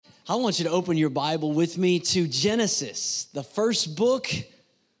I want you to open your Bible with me to Genesis, the first book.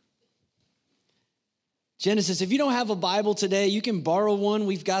 Genesis. If you don't have a Bible today, you can borrow one.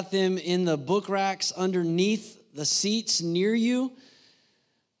 We've got them in the book racks underneath the seats near you.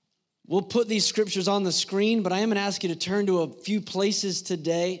 We'll put these scriptures on the screen, but I am going to ask you to turn to a few places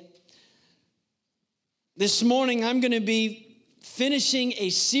today. This morning, I'm going to be finishing a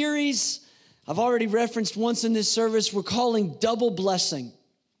series I've already referenced once in this service. We're calling Double Blessing.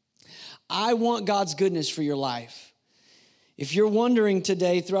 I want God's goodness for your life. If you're wondering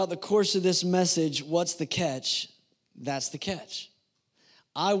today throughout the course of this message, what's the catch? That's the catch.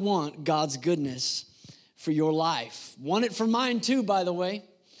 I want God's goodness for your life. Want it for mine too, by the way.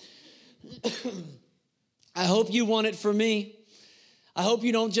 I hope you want it for me. I hope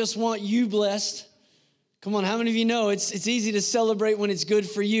you don't just want you blessed. Come on, how many of you know it's easy to celebrate when it's good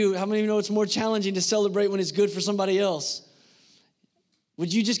for you? How many of you know it's more challenging to celebrate when it's good for somebody else?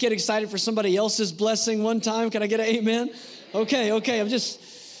 Would you just get excited for somebody else's blessing one time? Can I get an amen? Okay, I'm just,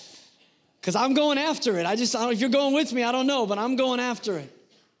 because I'm going after it. I don't know if you're going with me, I don't know, but I'm going after it.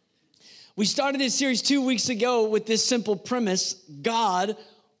 We started this series 2 weeks ago with this simple premise: God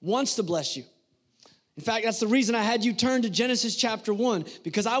wants to bless you. In fact, that's the reason I had you turn to Genesis chapter 1,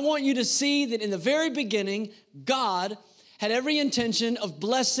 because I want you to see that in the very beginning, God had every intention of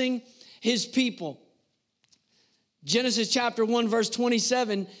blessing his people. Genesis chapter 1, verse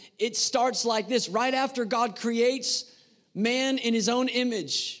 27, it starts like this. Right after God creates man in his own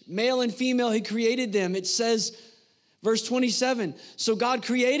image, male and female, he created them. It says, verse 27, so God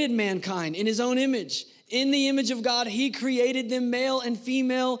created mankind in his own image. In the image of God, he created them, male and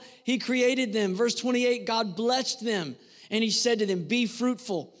female, he created them. Verse 28, God blessed them, and he said to them, be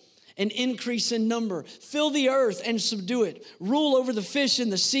fruitful and increase in number. Fill the earth and subdue it. Rule over the fish in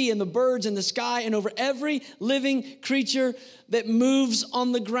the sea and the birds in the sky and over every living creature that moves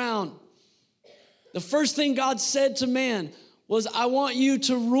on the ground. The first thing God said to man was, I want you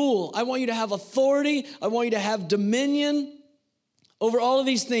to rule. I want you to have authority. I want you to have dominion over all of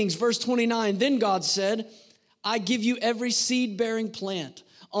these things. Verse 29, then God said, I give you every seed-bearing plant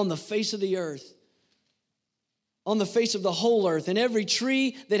on the face of the earth, on the face of the whole earth, and every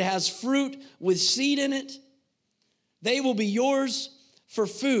tree that has fruit with seed in it, they will be yours for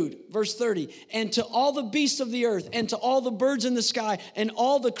food. Verse 30, and to all the beasts of the earth, and to all the birds in the sky, and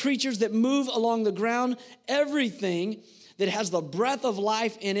all the creatures that move along the ground, everything that has the breath of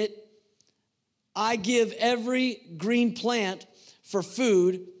life in it, I give every green plant for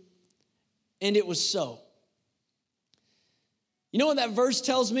food. And it was so. You know what that verse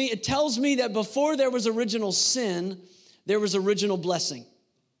tells me? It tells me that before there was original sin, there was original blessing.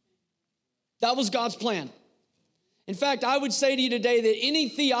 That was God's plan. In fact, I would say to you today that any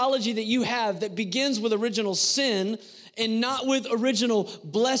theology that you have that begins with original sin and not with original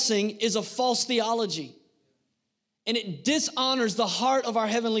blessing is a false theology. And it dishonors the heart of our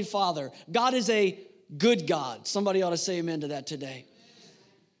Heavenly Father. God is a good God. Somebody ought to say amen to that today.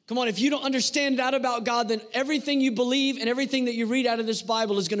 Come on, if you don't understand that about God, then everything you believe and everything that you read out of this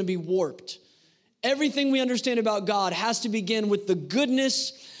Bible is going to be warped. Everything we understand about God has to begin with the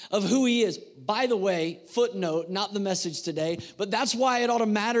goodness of who he is. By the way, footnote, not the message today, but that's why it ought to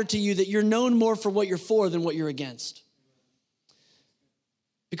matter to you that you're known more for what you're for than what you're against.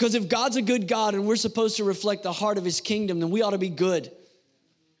 Because if God's a good God and we're supposed to reflect the heart of his kingdom, then we ought to be good.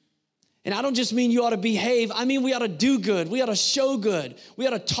 And I don't just mean you ought to behave. I mean we ought to do good. We ought to show good. We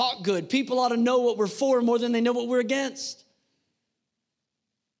ought to talk good. People ought to know what we're for more than they know what we're against.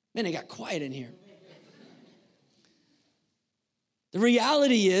 Man, it got quiet in here. The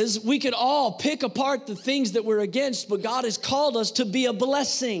reality is we could all pick apart the things that we're against, but God has called us to be a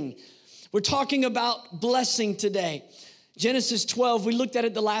blessing. We're talking about blessing today. Genesis 12, we looked at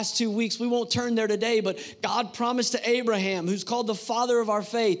it the last 2 weeks. We won't turn there today, but God promised to Abraham, who's called the father of our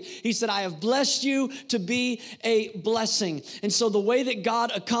faith. He said, I have blessed you to be a blessing. And so the way that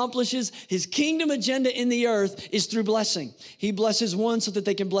God accomplishes his kingdom agenda in the earth is through blessing. He blesses one so that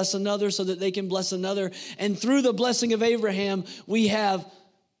they can bless another, so that they can bless another. And through the blessing of Abraham, we have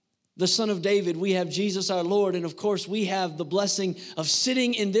the Son of David, we have Jesus our Lord, and of course we have the blessing of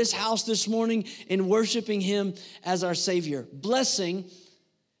sitting in this house this morning and worshiping him as our Savior. Blessing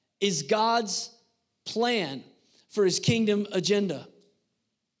is God's plan for his kingdom agenda.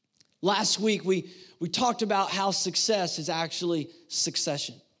 Last week we talked about how success is actually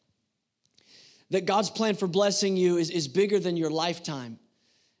succession. That God's plan for blessing you is bigger than your lifetime.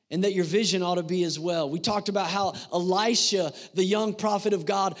 And that your vision ought to be as well. We talked about how Elisha, the young prophet of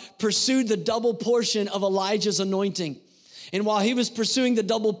God, pursued the double portion of Elijah's anointing. And while he was pursuing the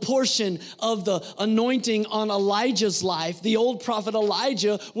double portion of the anointing on Elijah's life, the old prophet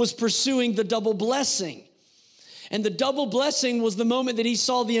Elijah was pursuing the double blessing. And the double blessing was the moment that he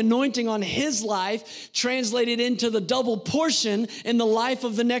saw the anointing on his life translated into the double portion in the life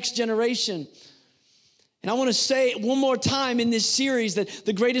of the next generation. And I want to say one more time in this series that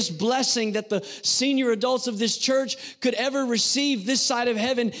the greatest blessing that the senior adults of this church could ever receive this side of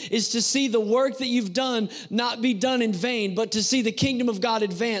heaven is to see the work that you've done not be done in vain, but to see the kingdom of God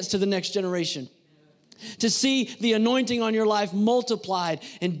advance to the next generation. To see the anointing on your life multiplied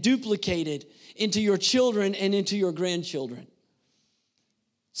and duplicated into your children and into your grandchildren.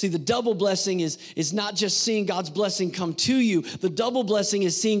 See, the double blessing is not just seeing God's blessing come to you. The double blessing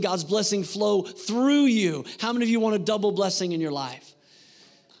is seeing God's blessing flow through you. How many of you want a double blessing in your life?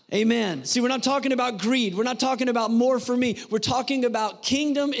 Amen. See, we're not talking about greed. We're not talking about more for me. We're talking about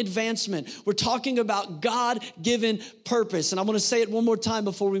kingdom advancement. We're talking about God-given purpose. And I want to say it one more time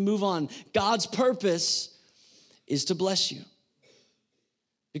before we move on. God's purpose is to bless you.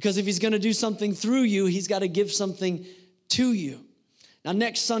 Because if he's going to do something through you, he's got to give something to you. Now,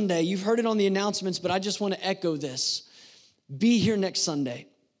 next Sunday, you've heard it on the announcements, but I just want to echo this. Be here next Sunday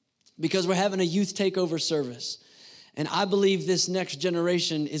because we're having a youth takeover service. And I believe this next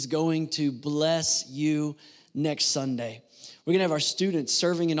generation is going to bless you next Sunday. We're going to have our students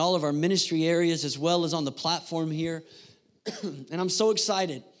serving in all of our ministry areas as well as on the platform here. And I'm so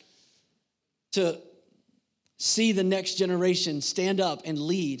excited to see the next generation stand up and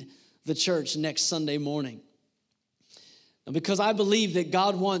lead the church next Sunday morning. Because I believe that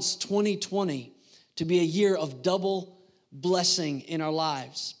God wants 2020 to be a year of double blessing in our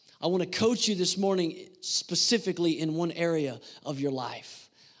lives. I want to coach you this morning specifically in one area of your life.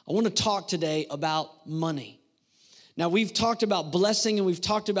 I want to talk today about money. Now, we've talked about blessing and we've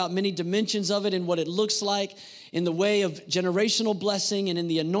talked about many dimensions of it and what it looks like in the way of generational blessing and in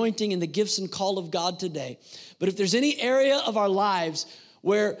the anointing and the gifts and call of God today. But if there's any area of our lives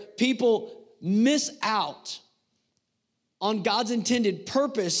where people miss out on God's intended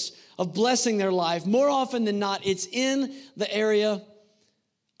purpose of blessing their life, more often than not, it's in the area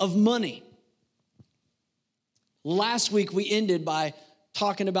of money. Last week, we ended by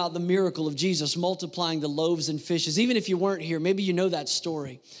talking about the miracle of Jesus multiplying the loaves and fishes. Even if you weren't here, maybe you know that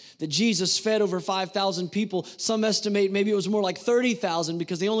story, that Jesus fed over 5,000 people. Some estimate maybe it was more like 30,000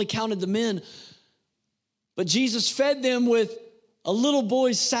 because they only counted the men. But Jesus fed them with a little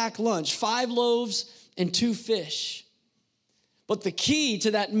boy's sack lunch, 5 loaves and 2 fish. But the key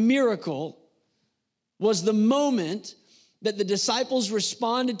to that miracle was the moment that the disciples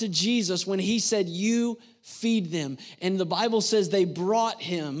responded to Jesus when he said, "You feed them." And the Bible says they brought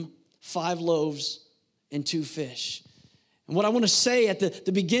him 5 loaves and 2 fish. And what I want to say at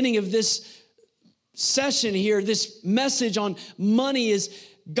the beginning of this session here, this message on money is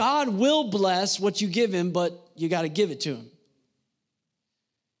God will bless what you give him, but you got to give it to him.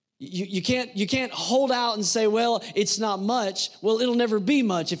 You can't hold out and say, well, it's not much. Well, it'll never be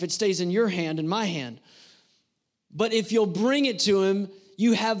much if it stays in your hand and my hand. But if you'll bring it to him,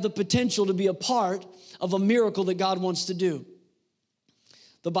 you have the potential to be a part of a miracle that God wants to do.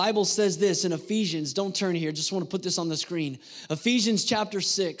 The Bible says this in Ephesians. Don't turn here. Just want to put this on the screen. Ephesians chapter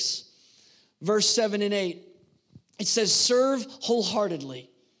 6, verse 7 and 8. It says, serve wholeheartedly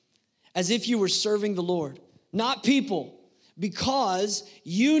as if you were serving the Lord, not people, because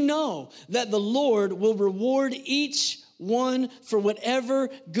you know that the Lord will reward each one for whatever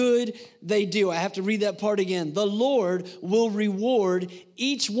good they do. I have to read that part again. The Lord will reward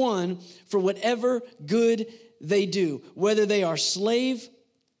each one for whatever good they do, whether they are slave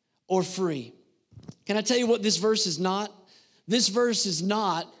or free. Can I tell you what this verse is not? This verse is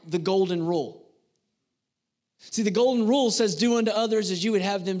not the golden rule. See, the golden rule says, do unto others as you would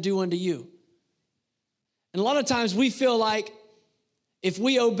have them do unto you. And a lot of times we feel like if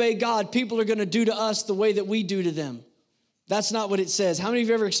we obey God, people are going to do to us the way that we do to them. That's not what it says. How many of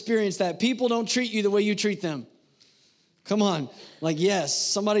you ever experienced that? People don't treat you the way you treat them. Come on. Like, yes,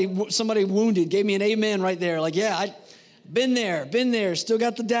 somebody wounded gave me an amen right there. Like, yeah, I been there, still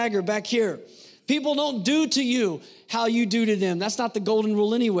got the dagger back here. People don't do to you how you do to them. That's not the golden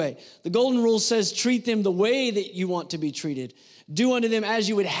rule anyway. The golden rule says treat them the way that you want to be treated. Do unto them as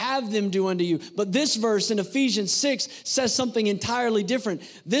you would have them do unto you. But this verse in Ephesians 6 says something entirely different.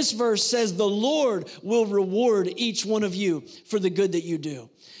 This verse says the Lord will reward each one of you for the good that you do.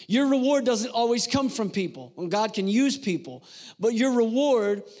 Your reward doesn't always come from people. Well, God can use people, but your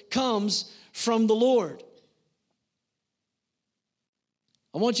reward comes from the Lord.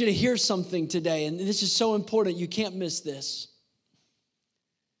 I want you to hear something today, and this is so important. You can't miss this.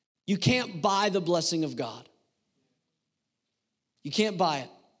 You can't buy the blessing of God. You can't buy it.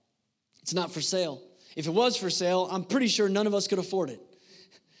 It's not for sale. If it was for sale, I'm pretty sure none of us could afford it.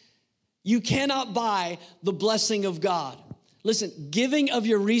 You cannot buy the blessing of God. Listen, giving of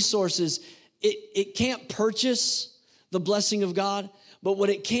your resources, it can't purchase the blessing of God, but what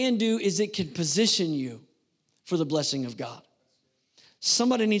it can do is it can position you for the blessing of God.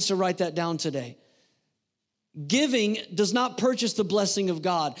 Somebody needs to write that down today. Giving does not purchase the blessing of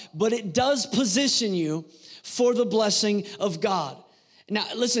God, but it does position you for the blessing of God. Now,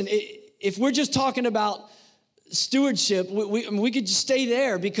 listen, if we're just talking about stewardship, we could just stay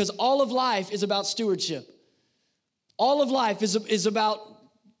there because all of life is about stewardship. All of life is about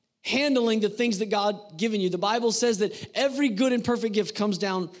handling the things that God given you. The Bible says that every good and perfect gift comes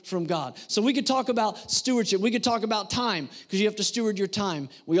down from God. So we could talk about stewardship. We could talk about time because you have to steward your time.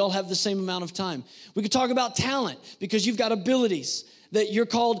 We all have the same amount of time. We could talk about talent because you've got abilities that you're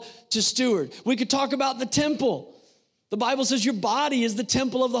called to steward. We could talk about the temple. The Bible says your body is the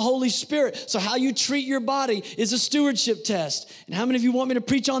temple of the Holy Spirit. So how you treat your body is a stewardship test. And how many of you want me to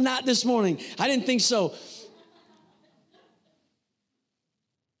preach on that this morning? I didn't think so.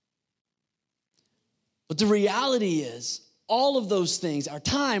 But the reality is, all of those things, our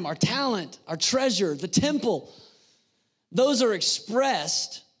time, our talent, our treasure, the temple, those are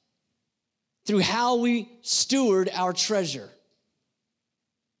expressed through how we steward our treasure.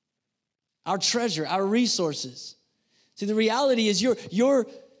 Our treasure, our resources. See, the reality is you're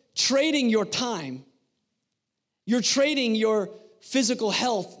trading your time. You're trading your physical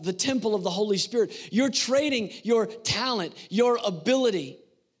health, the temple of the Holy Spirit. You're trading your talent, your ability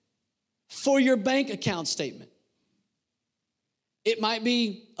for your bank account statement. It might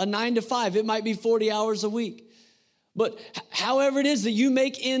be a 9 to 5. It might be 40 hours a week. But however it is that you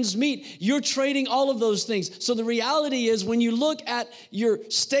make ends meet, you're trading all of those things. So the reality is when you look at your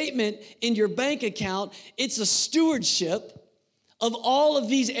statement in your bank account, it's a stewardship of all of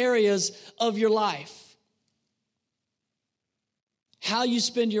these areas of your life. How you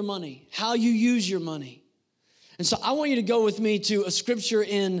spend your money, how you use your money. And so I want you to go with me to a scripture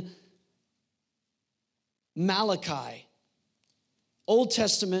in Malachi, Old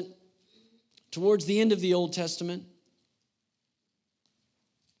Testament, towards the end of the Old Testament.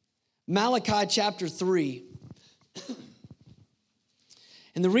 Malachi chapter 3.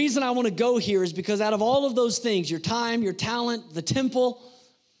 And the reason I want to go here is because out of all of those things, your time, your talent, the temple,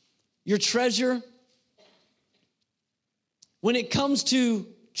 your treasure, when it comes to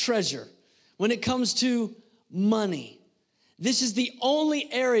treasure, when it comes to money, this is the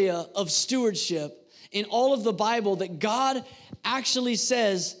only area of stewardship in all of the Bible that God actually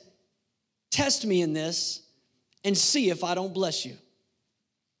says, test me in this and see if I don't bless you.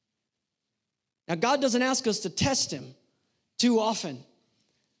 Now, God doesn't ask us to test him too often.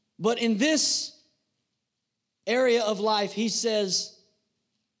 But in this area of life, he says,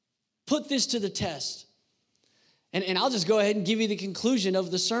 put this to the test. And I'll just go ahead and give you the conclusion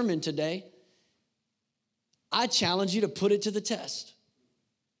of the sermon today. I challenge you to put it to the test.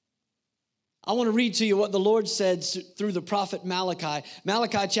 I want to read to you what the Lord said through the prophet Malachi.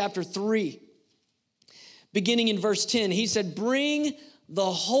 Malachi chapter 3, beginning in verse 10, he said, bring the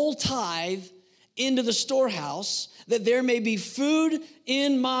whole tithe into the storehouse, that there may be food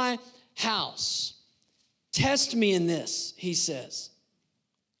in my house. Test me in this, he says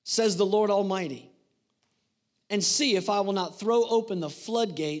the Lord Almighty, and see if I will not throw open the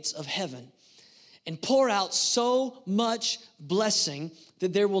floodgates of heaven and pour out so much blessing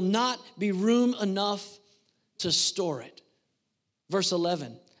that there will not be room enough to store it. Verse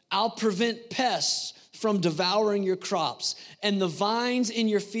 11, I'll prevent pests from devouring your crops, and the vines in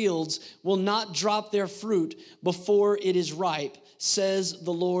your fields will not drop their fruit before it is ripe, says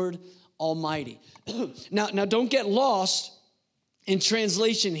the Lord Almighty. Now don't get lost in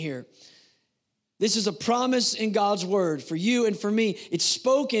translation here. This is a promise in God's word for you and for me. It's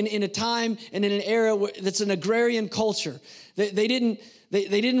spoken in a time and in an era that's an agrarian culture. They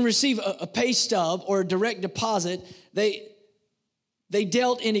didn't receive a pay stub or a direct deposit. They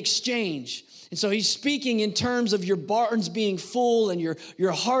dealt in exchange. And so he's speaking in terms of your barns being full and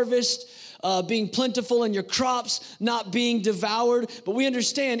your harvest being plentiful and your crops not being devoured. But we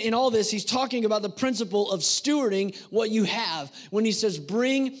understand in all this, he's talking about the principle of stewarding what you have. When he says,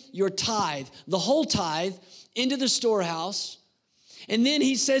 bring your tithe, the whole tithe, into the storehouse. And then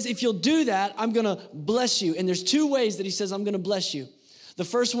he says, if you'll do that, I'm going to bless you. And there's two ways that he says, I'm going to bless you. The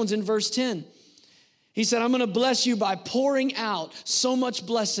first one's in verse 10. He said, I'm going to bless you by pouring out so much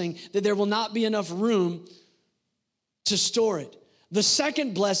blessing that there will not be enough room to store it. The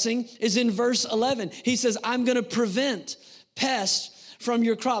second blessing is in verse 11. He says, I'm going to prevent pests from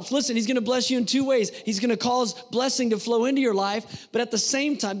your crops. Listen, he's going to bless you in two ways. He's going to cause blessing to flow into your life, but at the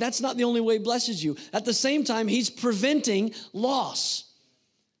same time, that's not the only way he blesses you. At the same time, he's preventing loss.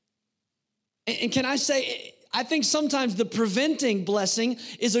 And can I say, I think sometimes the preventing blessing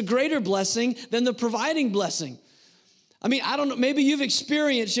is a greater blessing than the providing blessing. I mean, I don't know, maybe you've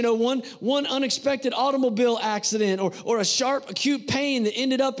experienced, one unexpected automobile accident or a sharp, acute pain that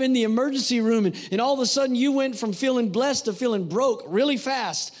ended up in the emergency room. And all of a sudden you went from feeling blessed to feeling broke really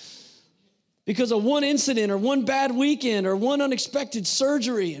fast because of one incident or one bad weekend or one unexpected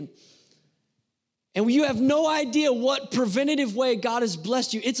surgery. And you have no idea what preventative way God has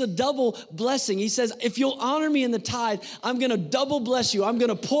blessed you. It's a double blessing. He says, if you'll honor me in the tithe, I'm going to double bless you. I'm going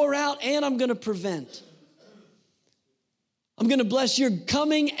to pour out and I'm going to prevent. I'm going to bless your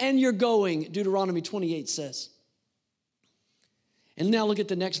coming and your going, Deuteronomy 28 says. And now look at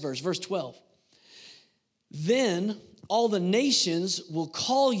the next verse, verse 12. Then all the nations will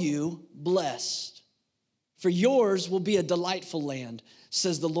call you blessed, for yours will be a delightful land,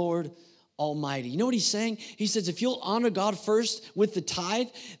 says the Lord Almighty. You know what he's saying? He says, if you'll honor God first with the tithe,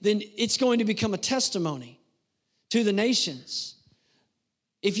 then it's going to become a testimony to the nations.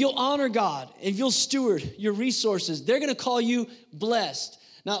 If you'll honor God, if you'll steward your resources, they're going to call you blessed.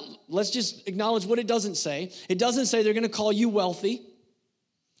 Now, let's just acknowledge what it doesn't say. It doesn't say they're going to call you wealthy.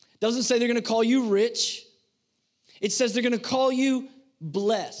 It doesn't say they're going to call you rich. It says they're going to call you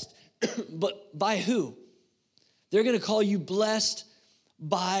blessed. But by who? They're going to call you blessed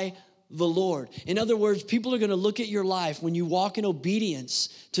by the Lord. In other words, people are going to look at your life when you walk in obedience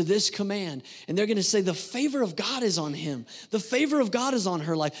to this command, and they're going to say, the favor of God is on him. The favor of God is on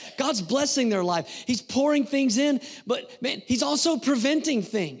her life. God's blessing their life. He's pouring things in, but man, he's also preventing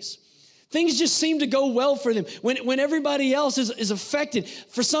things. Things just seem to go well for them. When everybody else is affected,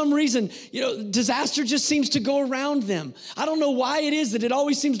 for some reason, disaster just seems to go around them. I don't know why it is that it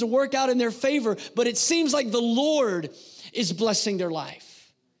always seems to work out in their favor, but it seems like the Lord is blessing their life.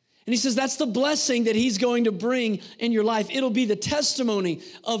 And he says that's the blessing that he's going to bring in your life. It'll be the testimony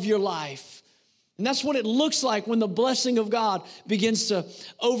of your life. And that's what it looks like when the blessing of God begins to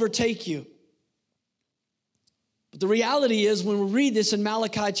overtake you. But the reality is when we read this in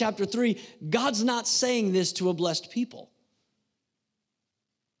Malachi chapter 3, God's not saying this to a blessed people.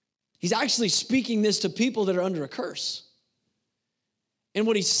 He's actually speaking this to people that are under a curse. And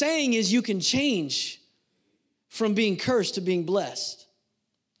what he's saying is you can change from being cursed to being blessed.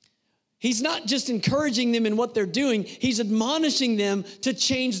 He's not just encouraging them in what they're doing. He's admonishing them to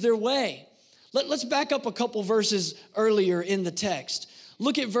change their way. Let's back up a couple verses earlier in the text.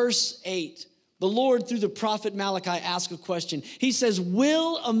 Look at verse 8. The Lord, through the prophet Malachi, asks a question. He says,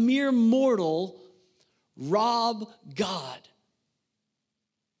 will a mere mortal rob God?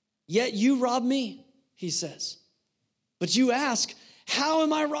 Yet you rob me, he says. But you ask, how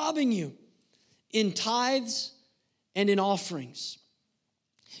am I robbing you? In tithes and in offerings.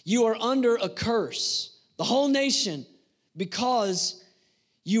 You are under a curse, the whole nation, because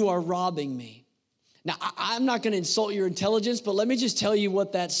you are robbing me. Now, I'm not going to insult your intelligence, but let me just tell you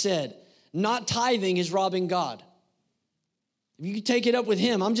what that said. Not tithing is robbing God. You can take it up with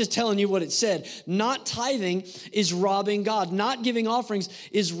him. I'm just telling you what it said. Not tithing is robbing God. Not giving offerings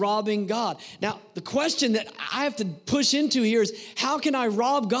is robbing God. Now, the question that I have to push into here is, how can I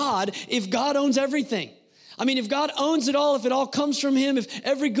rob God if God owns everything? I mean, if God owns it all, if it all comes from him, if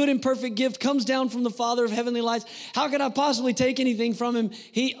every good and perfect gift comes down from the Father of heavenly lights, how can I possibly take anything from him?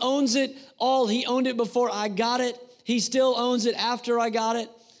 He owns it all. He owned it before I got it. He still owns it after I got it.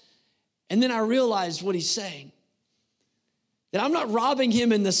 And then I realized what he's saying. That I'm not robbing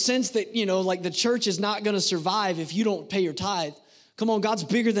him in the sense that, like the church is not going to survive if you don't pay your tithe. Come on, God's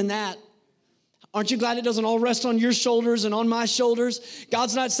bigger than that. Aren't you glad it doesn't all rest on your shoulders and on my shoulders?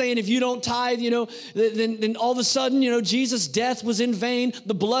 God's not saying if you don't tithe, then all of a sudden, Jesus' death was in vain.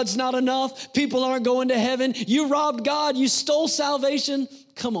 The blood's not enough. People aren't going to heaven. You robbed God. You stole salvation.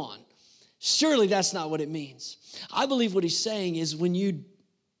 Come on. Surely that's not what it means. I believe what he's saying is when you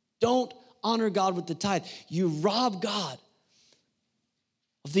don't honor God with the tithe, you rob God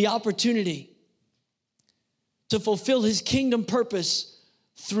of the opportunity to fulfill his kingdom purpose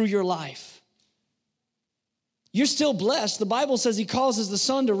through your life. You're still blessed. The Bible says he causes the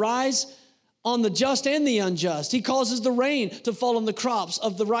sun to rise on the just and the unjust. He causes the rain to fall on the crops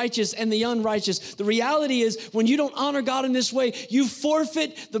of the righteous and the unrighteous. The reality is when you don't honor God in this way, you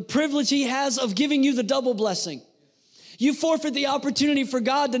forfeit the privilege he has of giving you the double blessing. You forfeit the opportunity for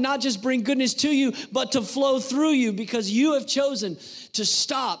God to not just bring goodness to you, but to flow through you because you have chosen to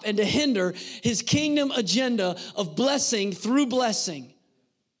stop and to hinder his kingdom agenda of blessing through blessing.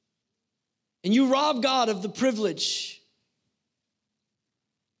 And you rob God of the privilege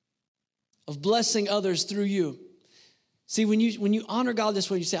of blessing others through you. See, when you honor God this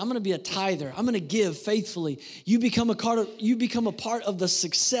way, you say, I'm going to be a tither. I'm going to give faithfully. You become a part of the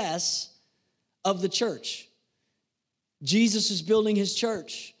success of the church. Jesus is building his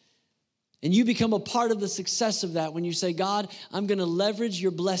church. And you become a part of the success of that when you say, God, I'm going to leverage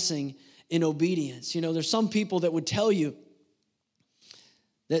your blessing in obedience. You know, there's some people that would tell you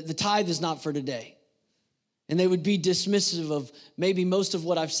that the tithe is not for today. And they would be dismissive of maybe most of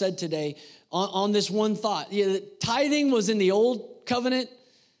what I've said today on this one thought. Yeah, tithing was in the old covenant.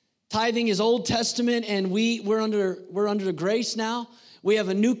 Tithing is Old Testament, and we're under the grace now. We have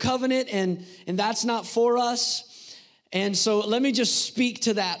a new covenant, and that's not for us. And so let me just speak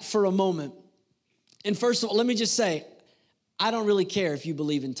to that for a moment. And first of all, let me just say, I don't really care if you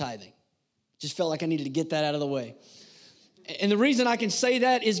believe in tithing. Just felt like I needed to get that out of the way. And the reason I can say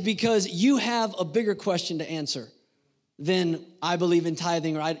that is because you have a bigger question to answer than I believe in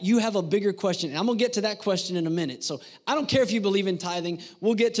tithing, or you have a bigger question. And I'm going to get to that question in a minute. So I don't care if you believe in tithing.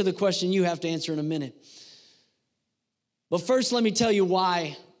 We'll get to the question you have to answer in a minute. But first, let me tell you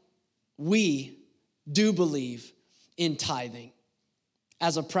why we do believe in tithing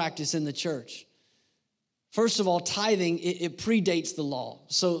as a practice in the church. First of all, tithing, it predates the law.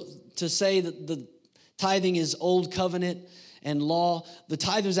 So to say that the tithing is old covenant and law, the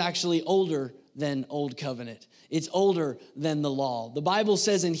tithe is actually older than old covenant. It's older than the law. The Bible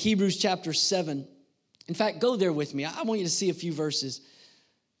says in Hebrews chapter 7, in fact, go there with me. I want you to see a few verses.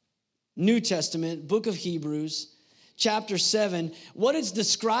 New Testament, book of Hebrews, chapter 7. What it's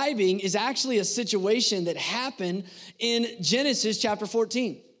describing is actually a situation that happened in Genesis chapter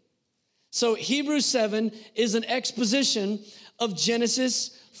 14. So Hebrews 7 is an exposition of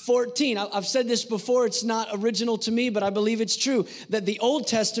Genesis 14. I've said this before, it's not original to me, but I believe it's true, that the Old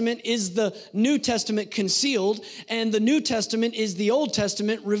Testament is the New Testament concealed, and the New Testament is the Old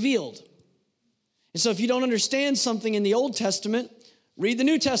Testament revealed. And so if you don't understand something in the Old Testament, read the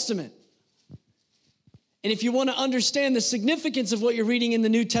New Testament. And if you want to understand the significance of what you're reading in the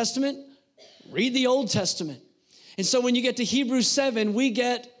New Testament, read the Old Testament. And so when you get to Hebrews 7, we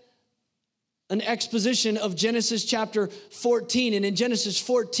get an exposition of Genesis chapter 14. And in Genesis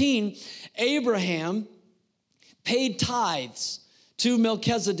 14, Abraham paid tithes to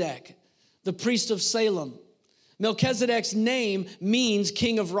Melchizedek, the priest of Salem. Melchizedek's name means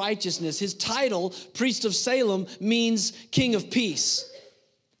king of righteousness. His title, priest of Salem, means king of peace.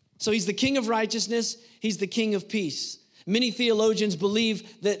 So he's the king of righteousness. He's the king of peace. Many theologians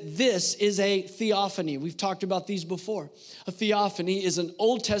believe that this is a theophany. We've talked about these before. A theophany is an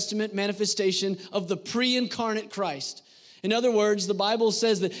Old Testament manifestation of the pre-incarnate Christ. In other words, the Bible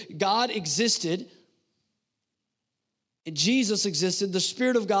says that God existed, Jesus existed, the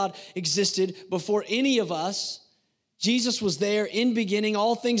Spirit of God existed before any of us. Jesus was there in beginning.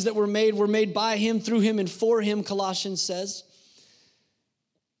 All things that were made by him, through him, and for him, Colossians says.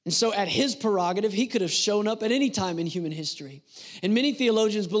 And so at his prerogative, he could have shown up at any time in human history. And many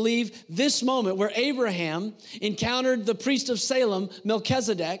theologians believe this moment where Abraham encountered the priest of Salem,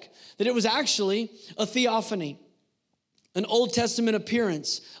 Melchizedek, that it was actually a theophany, an Old Testament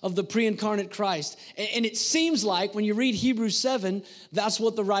appearance of the pre-incarnate Christ. And it seems like when you read Hebrews 7, that's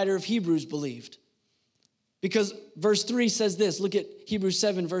what the writer of Hebrews believed. Because verse 3 says this. Look at Hebrews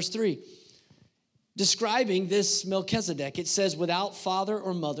 7, verse 3. Describing this Melchizedek, it says, without father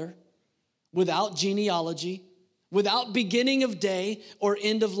or mother, without genealogy, without beginning of day or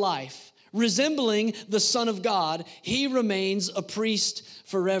end of life, resembling the Son of God, he remains a priest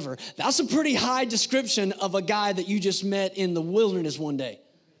forever. That's a pretty high description of a guy that you just met in the wilderness one day.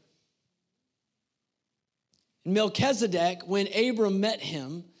 Melchizedek, when Abram met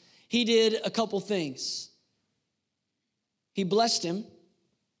him, he did a couple things. He blessed him.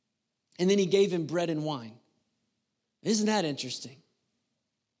 And then he gave him bread and wine. Isn't that interesting?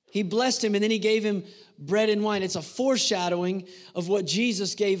 He blessed him and then he gave him bread and wine. It's a foreshadowing of what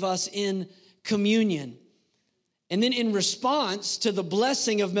Jesus gave us in communion. And then in response to the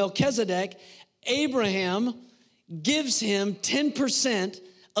blessing of Melchizedek, Abraham gives him 10%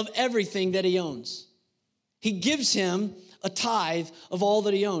 of everything that he owns. He gives him a tithe of all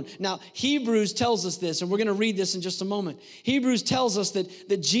that he owned. Now, Hebrews tells us this, and we're going to read this in just a moment. Hebrews tells us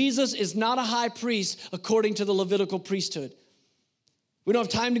that Jesus is not a high priest according to the Levitical priesthood. We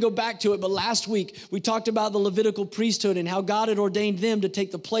don't have time to go back to it, but last week we talked about the Levitical priesthood and how God had ordained them to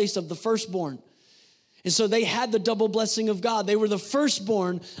take the place of the firstborn. And so they had the double blessing of God. They were the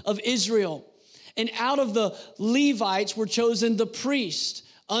firstborn of Israel. And out of the Levites were chosen the priest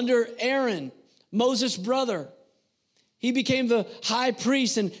under Aaron, Moses' brother. He became the high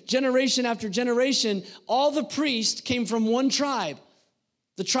priest, and generation after generation, all the priests came from one tribe,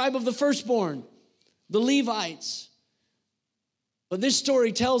 the tribe of the firstborn, the Levites. But this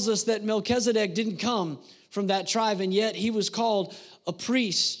story tells us that Melchizedek didn't come from that tribe, and yet he was called a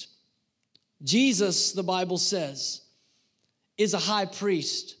priest. Jesus, the Bible says, is a high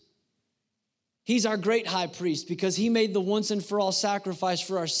priest. He's our great high priest because he made the once and for all sacrifice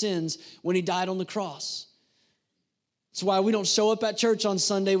for our sins when he died on the cross. That's why we don't show up at church on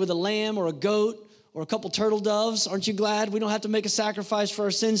Sunday with a lamb or a goat or a couple turtle doves. Aren't you glad we don't have to make a sacrifice for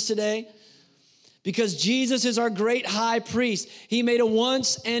our sins today? Because Jesus is our great high priest. He made a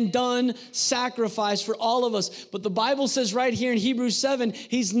once and done sacrifice for all of us. But the Bible says right here in Hebrews 7,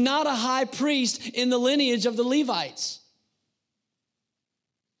 he's not a high priest in the lineage of the Levites.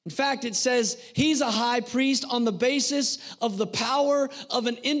 In fact, it says he's a high priest on the basis of the power of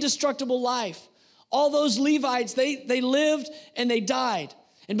an indestructible life. All those Levites, they lived and they died.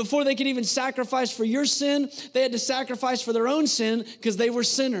 And before they could even sacrifice for your sin, they had to sacrifice for their own sin because they were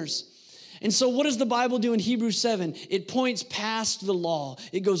sinners. And so what does the Bible do in Hebrews 7? It points past the law.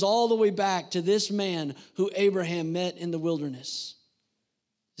 It goes all the way back to this man who Abraham met in the wilderness.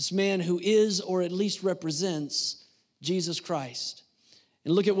 This man who is, or at least represents, Jesus Christ.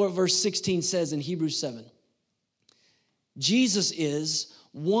 And look at what verse 16 says in Hebrews 7. Jesus is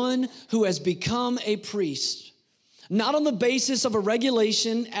one who has become a priest, not on the basis of a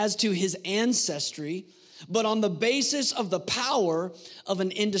regulation as to his ancestry, but on the basis of the power of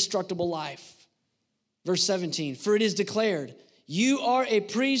an indestructible life. Verse 17, for it is declared, you are a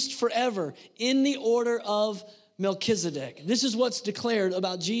priest forever in the order of Melchizedek. This is what's declared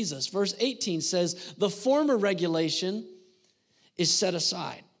about Jesus. Verse 18 says, the former regulation is set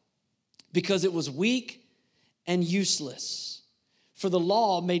aside because it was weak and useless. For the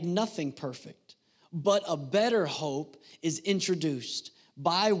law made nothing perfect, but a better hope is introduced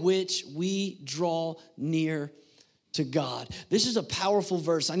by which we draw near to God. This is a powerful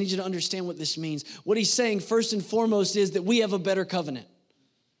verse. I need you to understand what this means. What he's saying first and foremost is that we have a better covenant.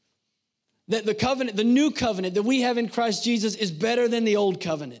 That the covenant, the new covenant that we have in Christ Jesus is better than the old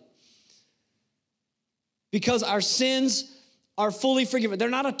covenant. Because our sins are fully forgiven. They're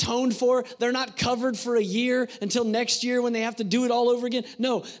not atoned for. They're not covered for a year until next year when they have to do it all over again.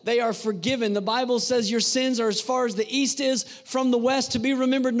 No, they are forgiven. The Bible says your sins are as far as the east is from the west, to be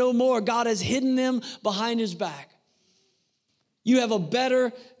remembered no more. God has hidden them behind his back. You have a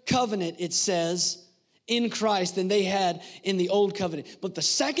better covenant, it says, in Christ than they had in the old covenant. But the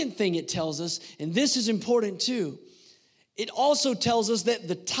second thing it tells us, and this is important too, it also tells us that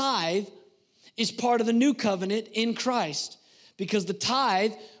the tithe is part of the new covenant in Christ. Because the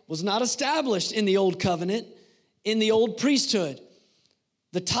tithe was not established in the old covenant, in the old priesthood.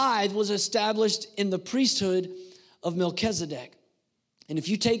 The tithe was established in the priesthood of Melchizedek. And if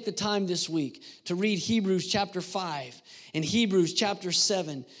you take the time this week to read Hebrews chapter 5 and Hebrews chapter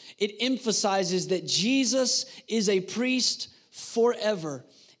 7, it emphasizes that Jesus is a priest forever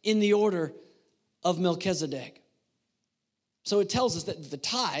in the order of Melchizedek. So it tells us that the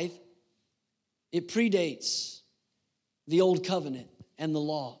tithe, it predates the old covenant and the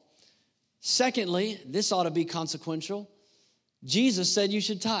law. Secondly, this ought to be consequential. Jesus said you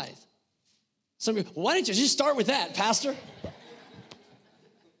should tithe. Some people, why didn't you just start with that, Pastor?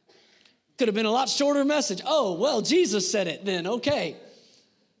 Could have been a lot shorter message. Oh, well, Jesus said it then, okay.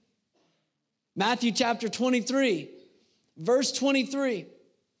 Matthew chapter 23, verse 23.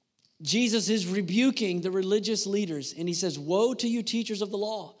 Jesus is rebuking the religious leaders, and he says, woe to you teachers of the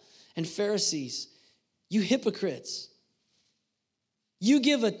law and Pharisees, you hypocrites. You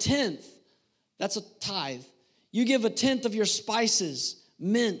give a tenth, that's a tithe. You give a tenth of your spices,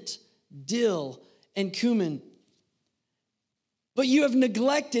 mint, dill, and cumin. But you have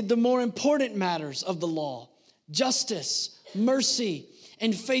neglected the more important matters of the law, justice, mercy,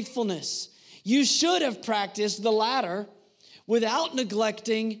 and faithfulness. You should have practiced the latter without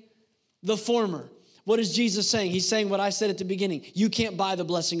neglecting the former. What is Jesus saying? He's saying what I said at the beginning. You can't buy the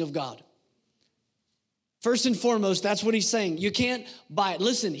blessing of God. First and foremost, that's what he's saying. You can't buy it.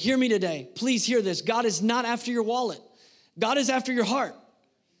 Listen, hear me today. Please hear this. God is not after your wallet. God is after your heart.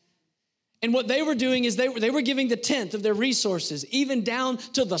 And what they were doing is they were giving the tenth of their resources, even down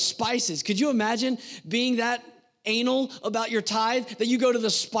to the spices. Could you imagine being that anal about your tithe that you go to the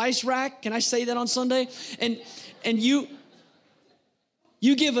spice rack? Can I say that on Sunday? And you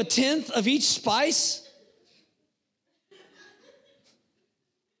give a tenth of each spice?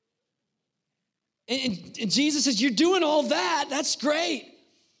 And Jesus says, you're doing all that. That's great.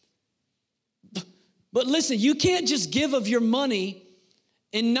 But listen, you can't just give of your money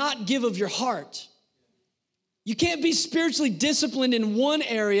and not give of your heart. You can't be spiritually disciplined in one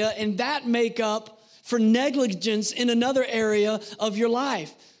area and that make up for negligence in another area of your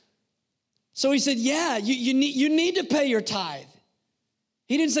life. So he said, yeah, you need to pay your tithe.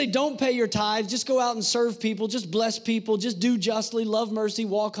 He didn't say don't pay your tithe, just go out and serve people, just bless people, just do justly, love mercy,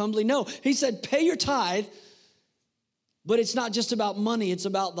 walk humbly. No, he said pay your tithe, but it's not just about money, it's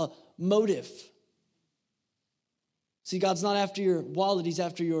about the motive. See, God's not after your wallet, he's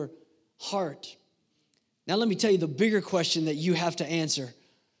after your heart. Now let me tell you the bigger question that you have to answer.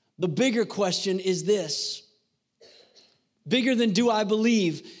 The bigger question is this. Bigger than do I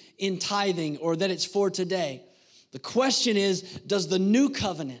believe in tithing or that it's for today. The question is, does the new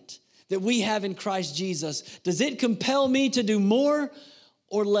covenant that we have in Christ Jesus, does it compel me to do more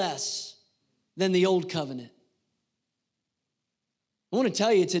or less than the old covenant? I want to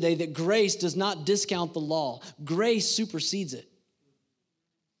tell you today that grace does not discount the law. Grace supersedes it.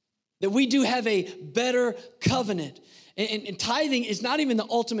 That we do have a better covenant. And tithing is not even the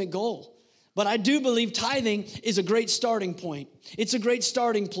ultimate goal. But I do believe tithing is a great starting point. It's a great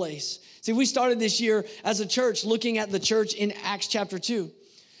starting place. See, we started this year as a church looking at the church in Acts chapter 2.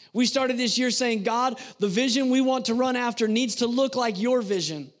 We started this year saying, God, the vision we want to run after needs to look like your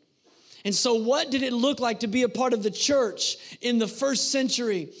vision. And so what did it look like to be a part of the church in the first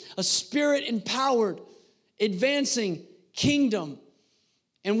century? A spirit-empowered, advancing kingdom.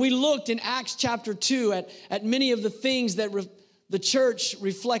 And we looked in Acts chapter 2 at many of the things that the church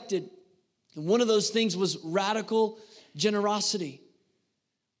reflected. And one of those things was radical generosity.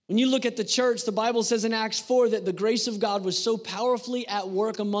 When you look at the church, the Bible says in Acts 4 that the grace of God was so powerfully at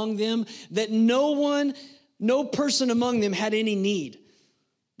work among them that no person among them had any need.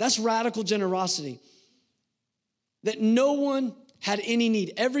 That's radical generosity. That no one had any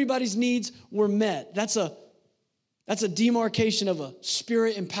need. Everybody's needs were met. That's a demarcation of a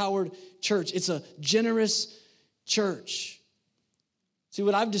spirit-empowered church. It's a generous church. See,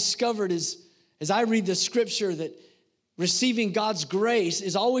 what I've discovered is, as I read the scripture, that receiving God's grace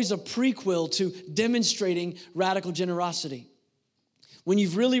is always a prequel to demonstrating radical generosity. When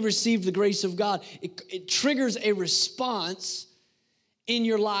you've really received the grace of God, it triggers a response in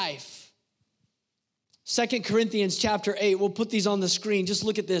your life. 2 Corinthians chapter 8, we'll put these on the screen. Just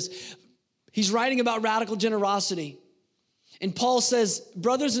look at this. He's writing about radical generosity. And Paul says,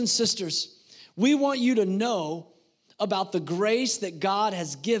 brothers and sisters, we want you to know about the grace that God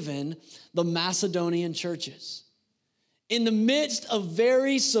has given the Macedonian churches. In the midst of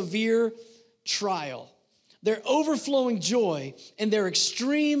very severe trial, their overflowing joy and their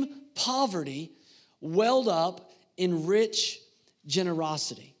extreme poverty welled up in rich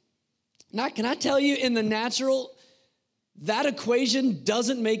generosity. Now, can I tell you, in the natural, that equation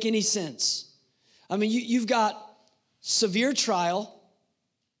doesn't make any sense. I mean, you've got severe trial,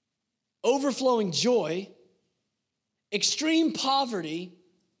 overflowing joy, extreme poverty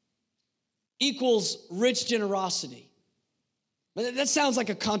equals rich generosity. That sounds like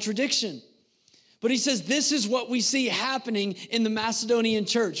a contradiction. But he says, this is what we see happening in the Macedonian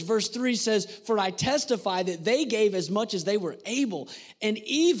church. Verse 3 says, for I testify that they gave as much as they were able, and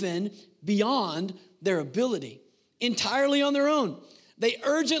even beyond their ability, entirely on their own. They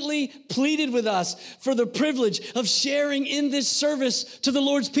urgently pleaded with us for the privilege of sharing in this service to the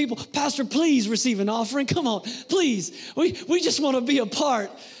Lord's people. Pastor, please receive an offering. Come on, please. We just want to be a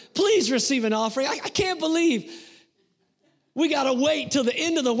part. Please receive an offering. I can't believe we got to wait till the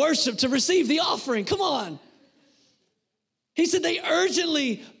end of the worship to receive the offering. Come on. He said they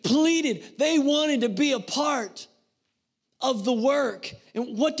urgently pleaded. They wanted to be a part of the work.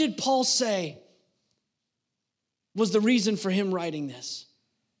 And what did Paul say was the reason for him writing this?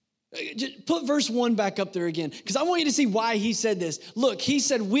 Just put verse 1 back up there again, because I want you to see why he said this. Look, he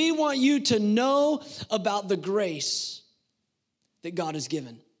said, we want you to know about the grace that God has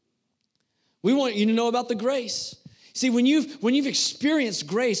given. We want you to know about the grace. See, when you've experienced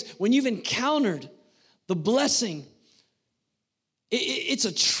grace, when you've encountered the blessing, it's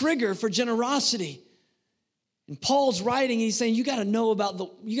a trigger for generosity. And Paul's writing, he's saying, you got to know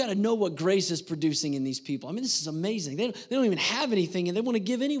what grace is producing in these people. I mean, this is amazing. They don't even have anything, and they want to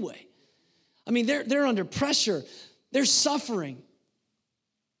give anyway. I mean, they're under pressure. They're suffering.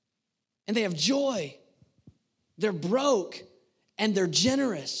 And they have joy. They're broke, and they're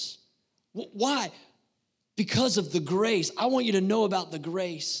generous. Why? Because of the grace. I want you to know about the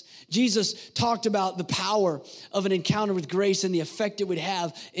grace. Jesus talked about the power of an encounter with grace and the effect it would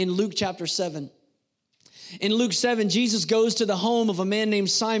have in Luke chapter 7. In Luke 7, Jesus goes to the home of a man named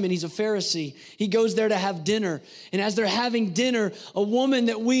Simon. He's a Pharisee. He goes there to have dinner. And as they're having dinner, a woman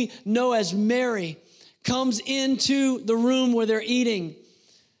that we know as Mary comes into the room where they're eating.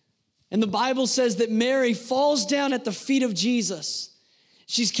 And the Bible says that Mary falls down at the feet of Jesus.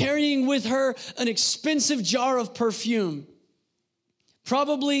 She's carrying with her an expensive jar of perfume,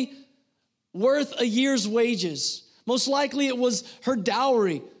 probably worth a year's wages. Most likely it was her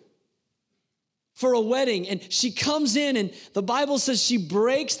dowry for a wedding. And she comes in, and the Bible says she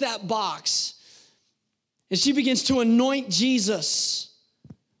breaks that box and she begins to anoint Jesus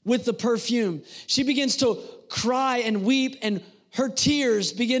with the perfume. She begins to cry and weep, and her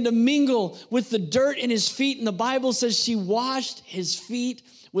tears begin to mingle with the dirt in his feet. And the Bible says she washed his feet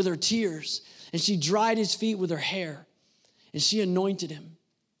with her tears, and she dried his feet with her hair, and she anointed him.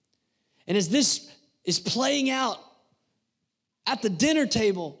 And as this is playing out at the dinner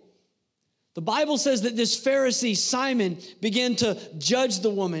table, the Bible says that this Pharisee, Simon, began to judge the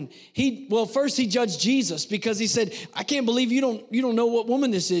woman. First he judged Jesus because he said, I can't believe you don't know what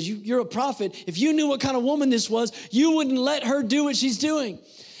woman this is. You're a prophet. If you knew what kind of woman this was, you wouldn't let her do what she's doing.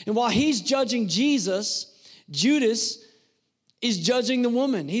 And while he's judging Jesus, Judas is judging the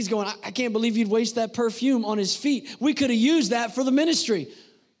woman. He's going, I can't believe you'd waste that perfume on his feet. We could have used that for the ministry.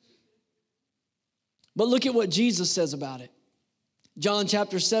 But look at what Jesus says about it. John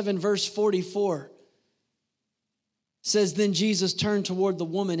chapter 7, verse 44 says, Then Jesus turned toward the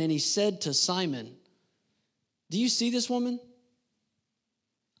woman and he said to Simon, Do you see this woman?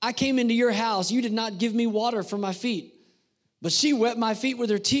 I came into your house. You did not give me water for my feet, but she wet my feet with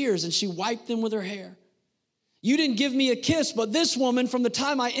her tears and she wiped them with her hair. You didn't give me a kiss, but this woman from the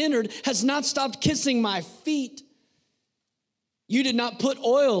time I entered has not stopped kissing my feet. You did not put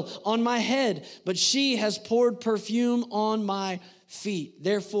oil on my head, but she has poured perfume on my feet.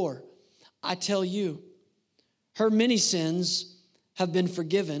 Therefore, I tell you, her many sins have been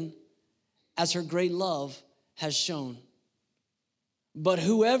forgiven as her great love has shown. But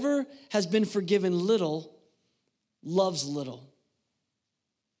whoever has been forgiven little loves little.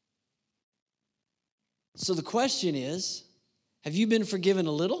 So the question is, have you been forgiven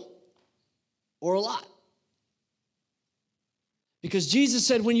a little or a lot? Because Jesus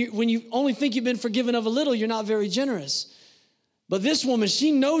said when you only think you've been forgiven of a little, you're not very generous. But this woman,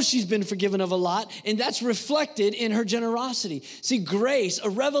 she knows she's been forgiven of a lot, and that's reflected in her generosity. See, grace, a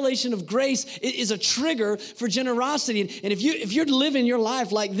revelation of grace is a trigger for generosity. And if you're living your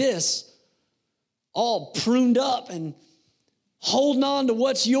life like this, all pruned up and holding on to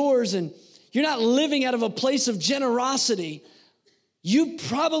what's yours, and you're not living out of a place of generosity, you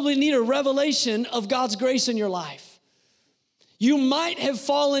probably need a revelation of God's grace in your life. You might have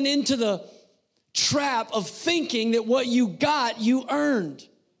fallen into the trap of thinking that what you got, you earned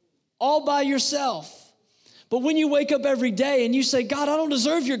all by yourself. But when you wake up every day and you say, God, I don't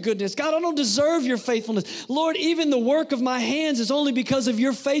deserve your goodness. God, I don't deserve your faithfulness. Lord, even the work of my hands is only because of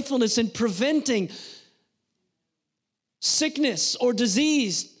your faithfulness in preventing sickness or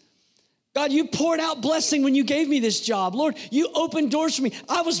disease. God, you poured out blessing when you gave me this job. Lord, you opened doors for me.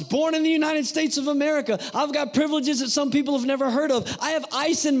 I was born in the United States of America. I've got privileges that some people have never heard of. I have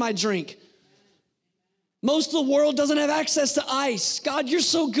ice in my drink. Most of the world doesn't have access to ice. God, you're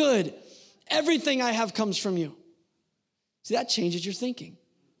so good. Everything I have comes from you. See, that changes your thinking.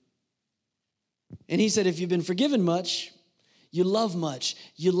 And he said, if you've been forgiven much, you love much,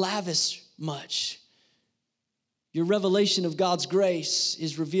 you lavish much. Your revelation of God's grace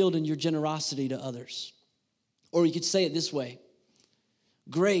is revealed in your generosity to others. Or you could say it this way.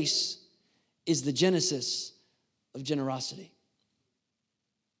 Grace is the genesis of generosity.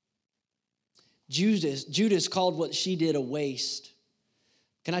 Judas called what she did a waste.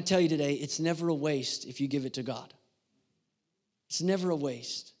 Can I tell you today, it's never a waste if you give it to God. It's never a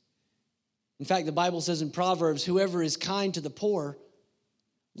waste. In fact, the Bible says in Proverbs, whoever is kind to the poor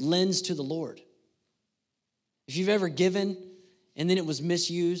lends to the Lord. If you've ever given and then it was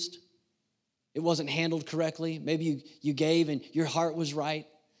misused, it wasn't handled correctly, maybe you gave and your heart was right,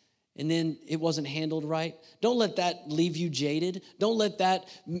 and then it wasn't handled right, don't let that leave you jaded. Don't let that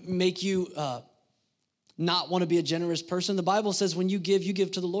make you not want to be a generous person. The Bible says when you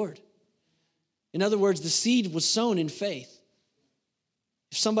give to the Lord. In other words, the seed was sown in faith.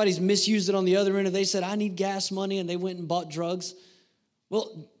 If somebody's misused it on the other end and they said, I need gas money, and they went and bought drugs,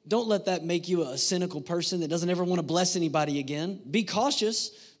 well, don't let that make you a cynical person that doesn't ever want to bless anybody again. Be cautious.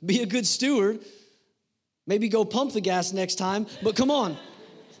 Be a good steward. Maybe go pump the gas next time, but come on.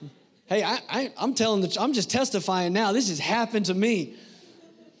 Hey, I'm just testifying now. This has happened to me.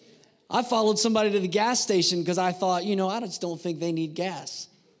 I followed somebody to the gas station because I thought, I just don't think they need gas.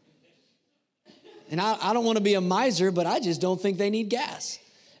 And I don't want to be a miser, but I just don't think they need gas.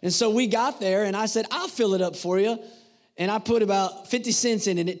 And so we got there, and I said, I'll fill it up for you. And I put about 50 cents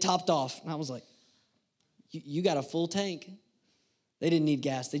in, and it topped off. And I was like, you got a full tank. They didn't need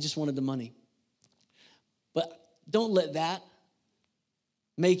gas. They just wanted the money. But don't let that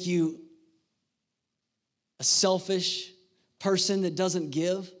make you a selfish person that doesn't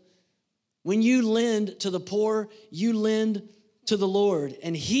give. When you lend to the poor, you lend to the Lord,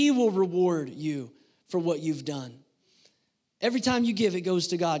 and He will reward you for what you've done. Every time you give, it goes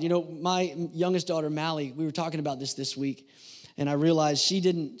to God. You know, my youngest daughter, Mally, we were talking about this week, and I realized she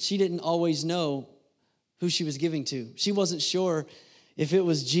didn't always know who she was giving to. She wasn't sure if it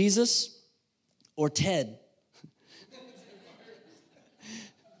was Jesus or Ted.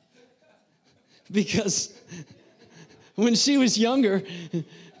 Because when she was younger,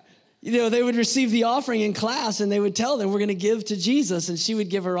 you know, they would receive the offering in class and they would tell them, we're going to give to Jesus. And she would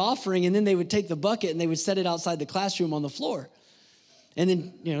give her offering, and then they would take the bucket and they would set it outside the classroom on the floor. And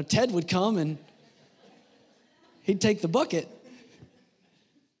then, you know, Ted would come and he'd take the bucket.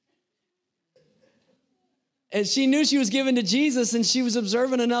 And she knew she was given to Jesus, and she was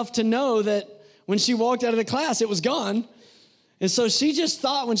observant enough to know that when she walked out of the class, it was gone. And so she just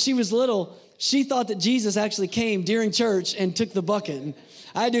thought, when she was little, she thought that Jesus actually came during church and took the bucket. And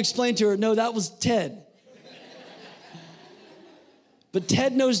I had to explain to her, no, that was Ted. But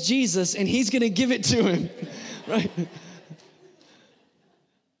Ted knows Jesus, and he's going to give it to him, right?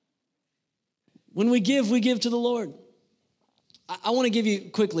 When we give to the Lord. I want to give you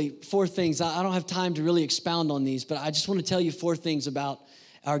quickly 4 things. I don't have time to really expound on these, but I just want to tell you 4 things about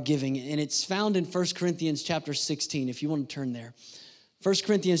our giving. And it's found in 1 Corinthians chapter 16, if you want to turn there. 1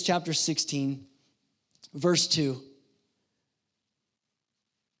 Corinthians chapter 16, verse 2.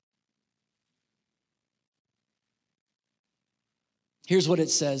 Here's what it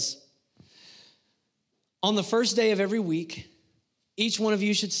says. On the first day of every week, each one of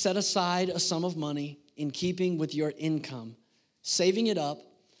you should set aside a sum of money in keeping with your income, saving it up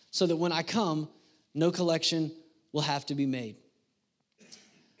so that when I come, no collection will have to be made.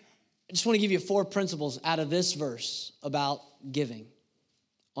 I just want to give you 4 principles out of this verse about giving.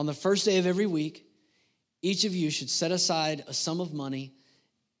 On the first day of every week, each of you should set aside a sum of money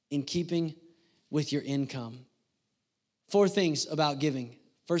in keeping with your income. 4 things about giving.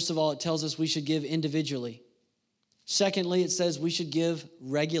 First of all, it tells us we should give individually. Secondly, it says we should give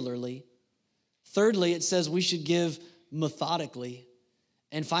regularly. Thirdly, it says we should give methodically.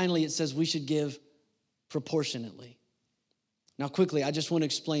 And finally, it says we should give proportionately. Now, quickly, I just want to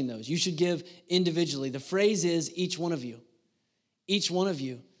explain those. You should give individually. The phrase is each one of you. Each one of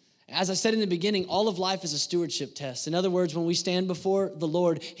you. As I said in the beginning, all of life is a stewardship test. In other words, when we stand before the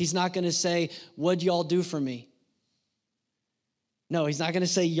Lord, He's not going to say, what'd y'all do for me? No, He's not going to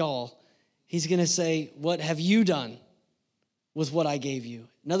say y'all. He's going to say, what have you done with what I gave you?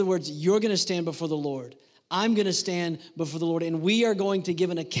 In other words, you're going to stand before the Lord. I'm going to stand before the Lord, and we are going to give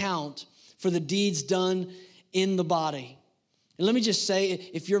an account for the deeds done in the body. And let me just say,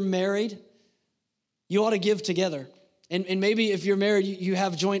 if you're married, you ought to give together. And maybe if you're married, you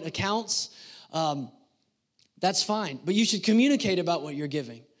have joint accounts. That's fine. But you should communicate about what you're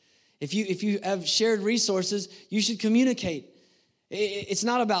giving. If you have shared resources, you should communicate. It's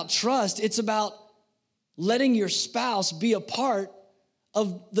not about trust. It's about letting your spouse be a part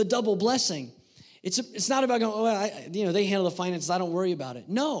of the double blessing. It's not about going, well, they handle the finances, I don't worry about it.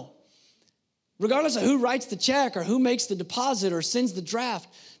 No. Regardless of who writes the check or who makes the deposit or sends the draft,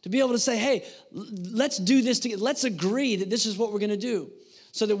 to be able to say, hey, let's do this together. Let's agree that this is what we're going to do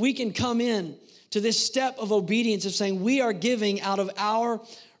so that we can come in to this step of obedience of saying we are giving out of our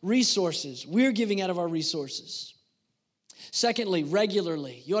resources. We're giving out of our resources. Secondly,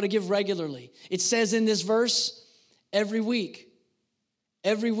 regularly. You ought to give regularly. It says in this verse, every week.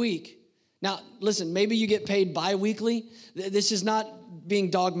 Every week. Now, listen, maybe you get paid bi-weekly. This is not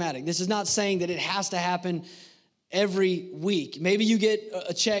being dogmatic. This is not saying that it has to happen every week. Maybe you get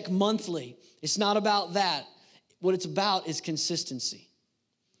a check monthly. It's not about that. What it's about is consistency.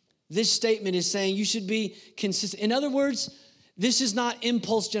 This statement is saying you should be consistent. In other words, this is not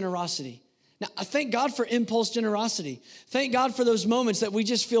impulse generosity. Now, I thank God for impulse generosity. Thank God for those moments that we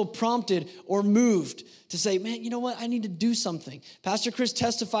just feel prompted or moved to say, man, you know what? I need to do something. Pastor Chris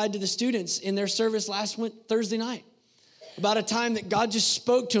testified to the students in their service last Thursday night about a time that God just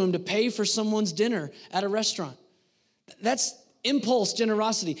spoke to him to pay for someone's dinner at a restaurant. That's impulse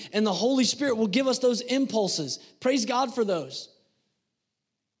generosity. And the Holy Spirit will give us those impulses. Praise God for those.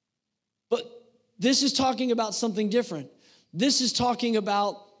 But this is talking about something different. This is talking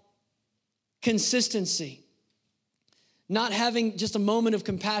about consistency. Not having just a moment of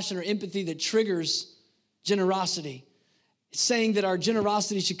compassion or empathy that triggers generosity. It's saying that our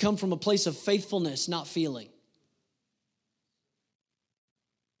generosity should come from a place of faithfulness, not feeling.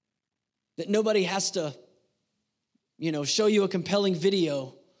 That nobody has to, show you a compelling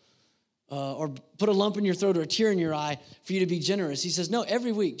video or put a lump in your throat or a tear in your eye for you to be generous. He says, no,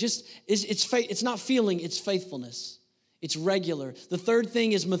 every week. Just it's not feeling, it's faithfulness. It's regular. The third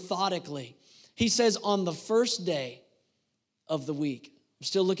thing is methodically. He says on the first day of the week. I'm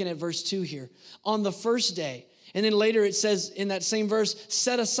still looking at verse 2 here. On the first day. And then later it says in that same verse,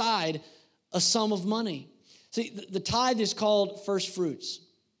 set aside a sum of money. See, the tithe is called first fruits.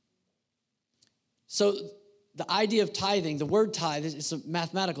 So the idea of tithing, the word tithe, it's a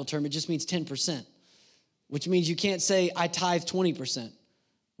mathematical term. It just means 10%, which means you can't say, I tithe 20%.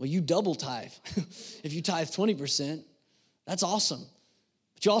 Well, you double tithe. If you tithe 20%, that's awesome.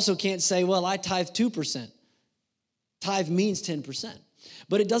 But you also can't say, well, I tithe 2%. Tithe means 10%.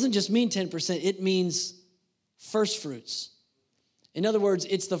 But it doesn't just mean 10%. It means first fruits. In other words,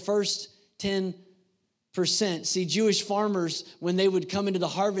 it's the first 10%. See, Jewish farmers, when they would come into the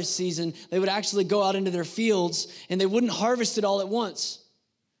harvest season, they would actually go out into their fields and they wouldn't harvest it all at once.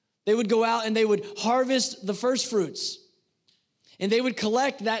 They would go out and they would harvest the first fruits. And they would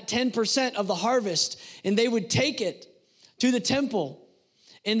collect that 10% of the harvest and they would take it to the temple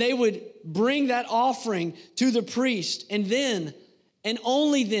and they would bring that offering to the priest. And then, and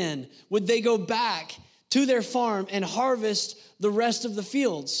only then, would they go back to their farm and harvest the rest of the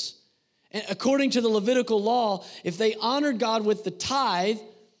fields. And according to the Levitical law, if they honored God with the tithe,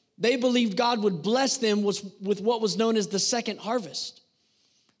 they believed God would bless them with what was known as the second harvest.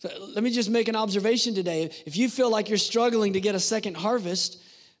 So let me just make an observation today. If you feel like you're struggling to get a second harvest,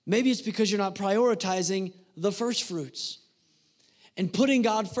 maybe it's because you're not prioritizing the first fruits. And putting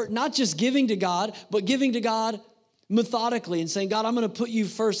God first, not just giving to God, but giving to God methodically and saying, God, I'm going to put you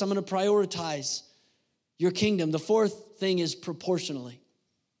first. I'm going to prioritize your kingdom. The fourth thing is proportionally.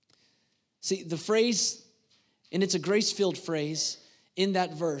 See, the phrase, and it's a grace-filled phrase in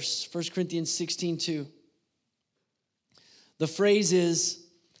that verse, 1 Corinthians 16:2. The phrase is,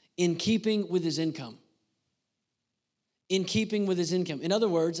 in keeping with his income. In keeping with his income. In other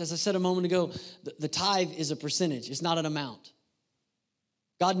words, as I said a moment ago, the tithe is a percentage. It's not an amount.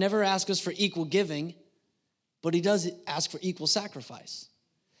 God never asks us for equal giving, but he does ask for equal sacrifice.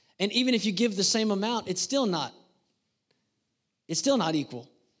 And even if you give the same amount, it's still not equal.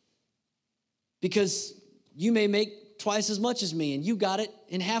 Because you may make twice as much as me and you got it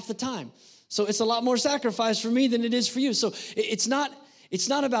in half the time. So it's a lot more sacrifice for me than it is for you. So it's not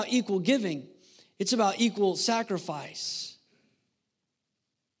about equal giving. It's about equal sacrifice.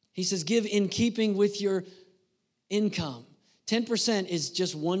 He says, give in keeping with your income. 10% is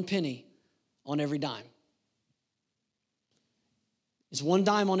just 1 penny on every dime. It's 1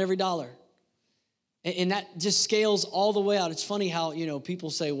 dime on every dollar. And that just scales all the way out. It's funny how,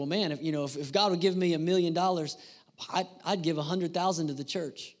 people say, well, man, if God would give me $1 million, I'd give 100,000 to the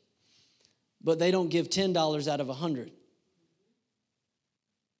church. But they don't give $10 out of 100.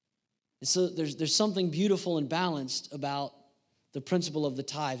 And so there's something beautiful and balanced about the principle of the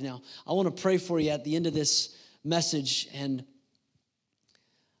tithe. Now, I want to pray for you at the end of this message, and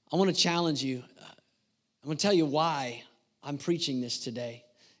I want to challenge you. I'm going to tell you why I'm preaching this today.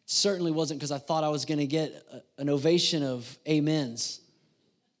 Certainly wasn't because I thought I was going to get an ovation of amens.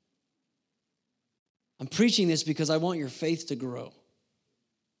 I'm preaching this because I want your faith to grow.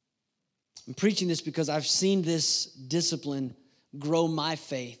 I'm preaching this because I've seen this discipline grow my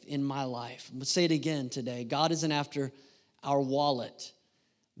faith in my life. I'm going to say it again today. God isn't after our wallet.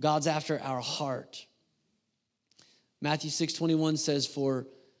 God's after our heart. Matthew 6:21 says, for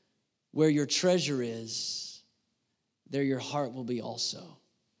where your treasure is, there your heart will be also.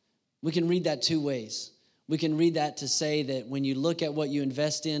 We can read that 2 ways. We can read that to say that when you look at what you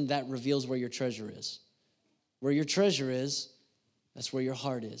invest in, that reveals where your treasure is. Where your treasure is, that's where your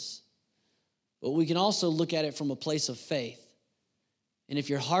heart is. But we can also look at it from a place of faith. And if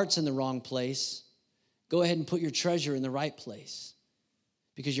your heart's in the wrong place, go ahead and put your treasure in the right place,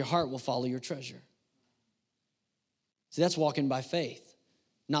 because your heart will follow your treasure. See, that's walking by faith,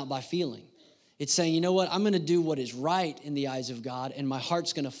 not by feeling. It's saying, you know what, I'm going to do what is right in the eyes of God, and my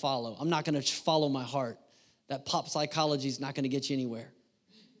heart's going to follow. I'm not going to follow my heart. That pop psychology is not going to get you anywhere.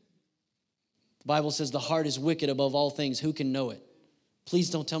 The Bible says the heart is wicked above all things. Who can know it?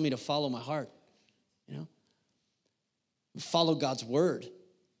 Please don't tell me to follow my heart. Follow God's word.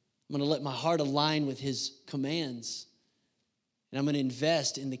 I'm going to let my heart align with his commands. And I'm going to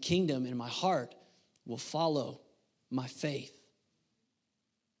invest in the kingdom, and my heart will follow my faith.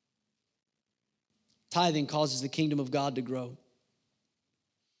 Tithing causes the kingdom of God to grow.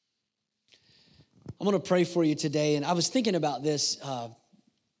 I'm going to pray for you today, and I was thinking about this.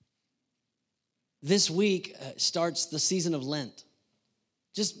 This week starts the season of Lent.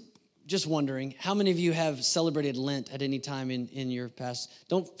 Just just wondering, how many of you have celebrated Lent at any time in your past?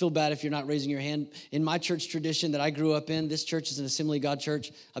 Don't feel bad if you're not raising your hand. In my church tradition that I grew up in, this church is an Assembly of God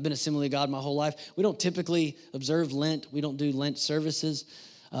church. I've been Assembly of God my whole life. We don't typically observe Lent. We don't do Lent services.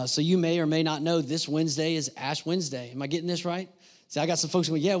 So you may or may not know this Wednesday is Ash Wednesday. Am I getting this right? See, I got some folks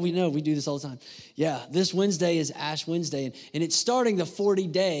who go, yeah, we know. We do this all the time. Yeah, this Wednesday is Ash Wednesday. And it's starting the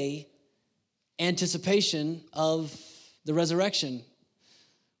 40-day anticipation of the resurrection,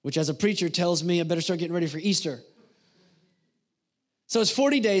 which as a preacher tells me I better start getting ready for Easter. So it's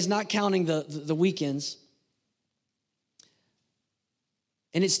 40 days, not counting the weekends.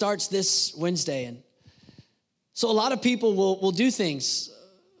 And it starts this Wednesday. And so a lot of people will do things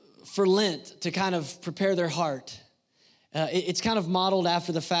for Lent to kind of prepare their heart. It's kind of modeled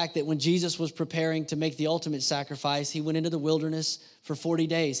after the fact that when Jesus was preparing to make the ultimate sacrifice, he went into the wilderness for 40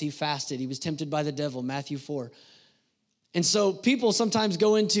 days. He fasted. He was tempted by the devil, Matthew 4. And so people sometimes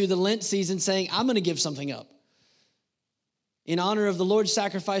go into the Lent season saying, I'm going to give something up in honor of the Lord's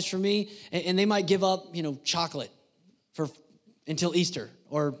sacrifice for me. And they might give up, chocolate until Easter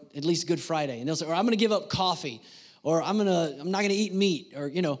or at least Good Friday. And they'll say, or I'm going to give up coffee, or I'm not going to eat meat, or,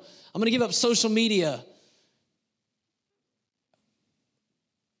 I'm going to give up social media.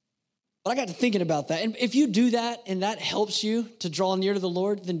 But I got to thinking about that. And if you do that and that helps you to draw near to the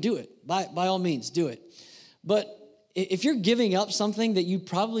Lord, then do it. By all means, do it. But if you're giving up something that you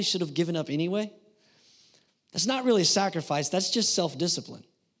probably should have given up anyway, that's not really a sacrifice. That's just self-discipline.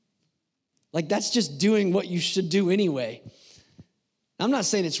 Like, that's just doing what you should do anyway. I'm not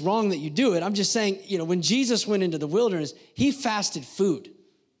saying it's wrong that you do it. I'm just saying, when Jesus went into the wilderness, he fasted food.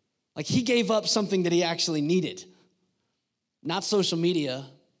 Like, he gave up something that he actually needed. Not social media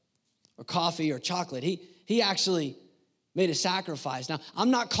or coffee or chocolate. He actually made a sacrifice. Now,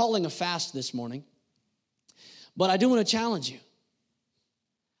 I'm not calling a fast this morning, but I do want to challenge you.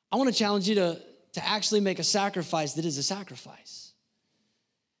 I want to challenge you to actually make a sacrifice that is a sacrifice.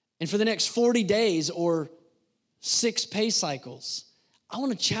 And for the next 40 days or 6 pay cycles, I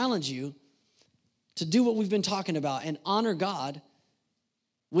want to challenge you to do what we've been talking about and honor God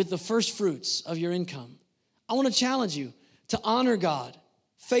with the first fruits of your income. I want to challenge you to honor God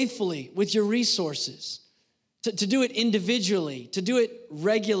faithfully with your resources, to do it individually, to do it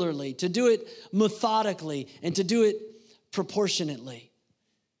regularly, to do it methodically, and to do it proportionately.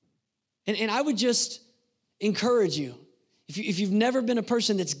 And I would just encourage you, if you've never been a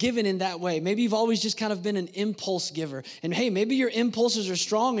person that's given in that way, maybe you've always just kind of been an impulse giver. And hey, maybe your impulses are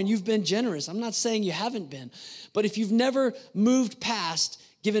strong and you've been generous. I'm not saying you haven't been. But if you've never moved past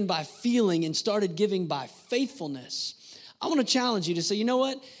giving by feeling and started giving by faithfulness, I want to challenge you to say, you know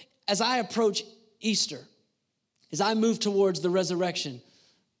what? As I approach Easter, as I move towards the resurrection,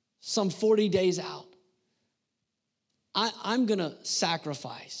 some 40 days out, I'm going to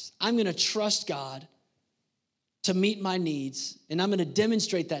sacrifice. I'm going to trust God to meet my needs, and I'm going to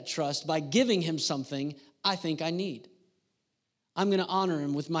demonstrate that trust by giving him something I think I need. I'm going to honor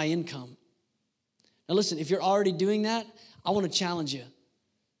him with my income. Now listen, if you're already doing that, I want to challenge you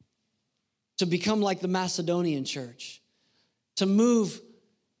to become like the Macedonian church, to move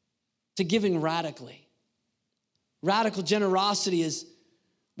to giving radically. Radical generosity is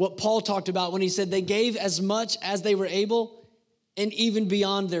what Paul talked about when he said they gave as much as they were able and even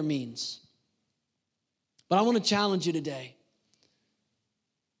beyond their means. But I want to challenge you today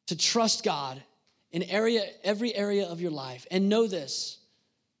to trust God in every area of your life. And know this,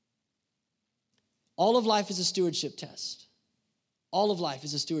 all of life is a stewardship test. All of life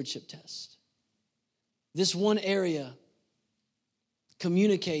is a stewardship test. This one area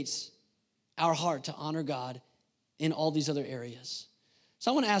communicates our heart to honor God in all these other areas. So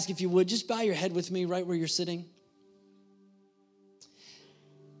I want to ask, if you would, just bow your head with me right where you're sitting.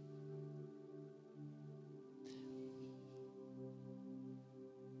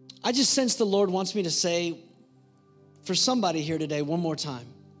 I just sense the Lord wants me to say for somebody here today one more time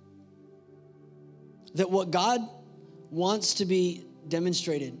that what God wants to be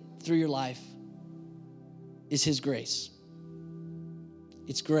demonstrated through your life is his grace.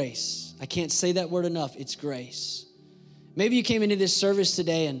 It's grace. I can't say that word enough. It's grace. Maybe you came into this service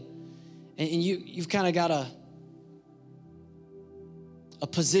today and you've kind of got a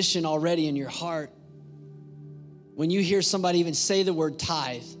position already in your heart. When you hear somebody even say the word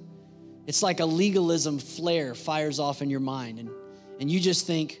tithe, it's like a legalism flare fires off in your mind. And you just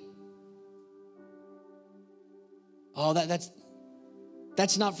think, oh,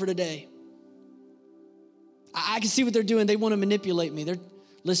 that's not for today. I can see what they're doing. They want to manipulate me.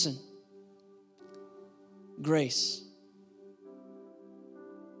 Listen, grace.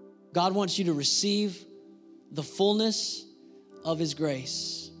 God wants you to receive the fullness of his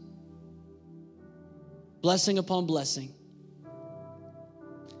grace. blessing upon blessing.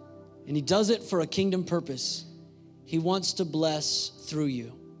 And he does it for a kingdom purpose. He wants to bless through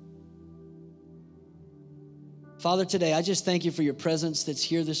you. Father, today, I just thank you for your presence that's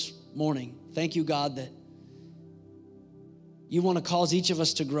here this morning. Thank you, God, that you want to cause each of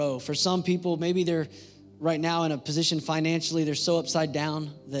us to grow. For some people, maybe they're right now in a position financially, they're so upside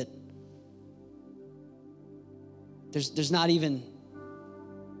down that there's not anything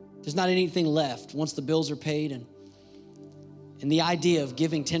left once the bills are paid. And the idea of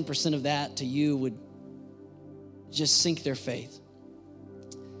giving 10% of that to you would just sink their faith.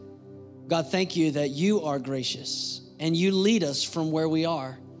 God, thank you that you are gracious and you lead us from where we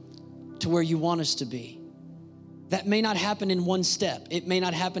are to where you want us to be. That may not happen in one step. It may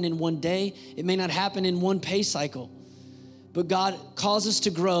not happen in one day. It may not happen in one pay cycle. But God, cause us to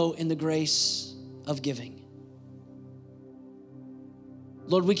grow in the grace of giving.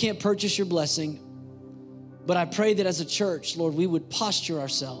 Lord, we can't purchase your blessing, but I pray that as a church, Lord, we would posture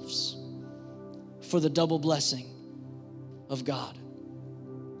ourselves for the double blessing of God.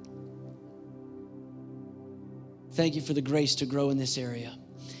 Thank you for the grace to grow in this area.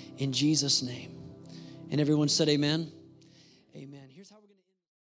 In Jesus' name. And everyone said amen.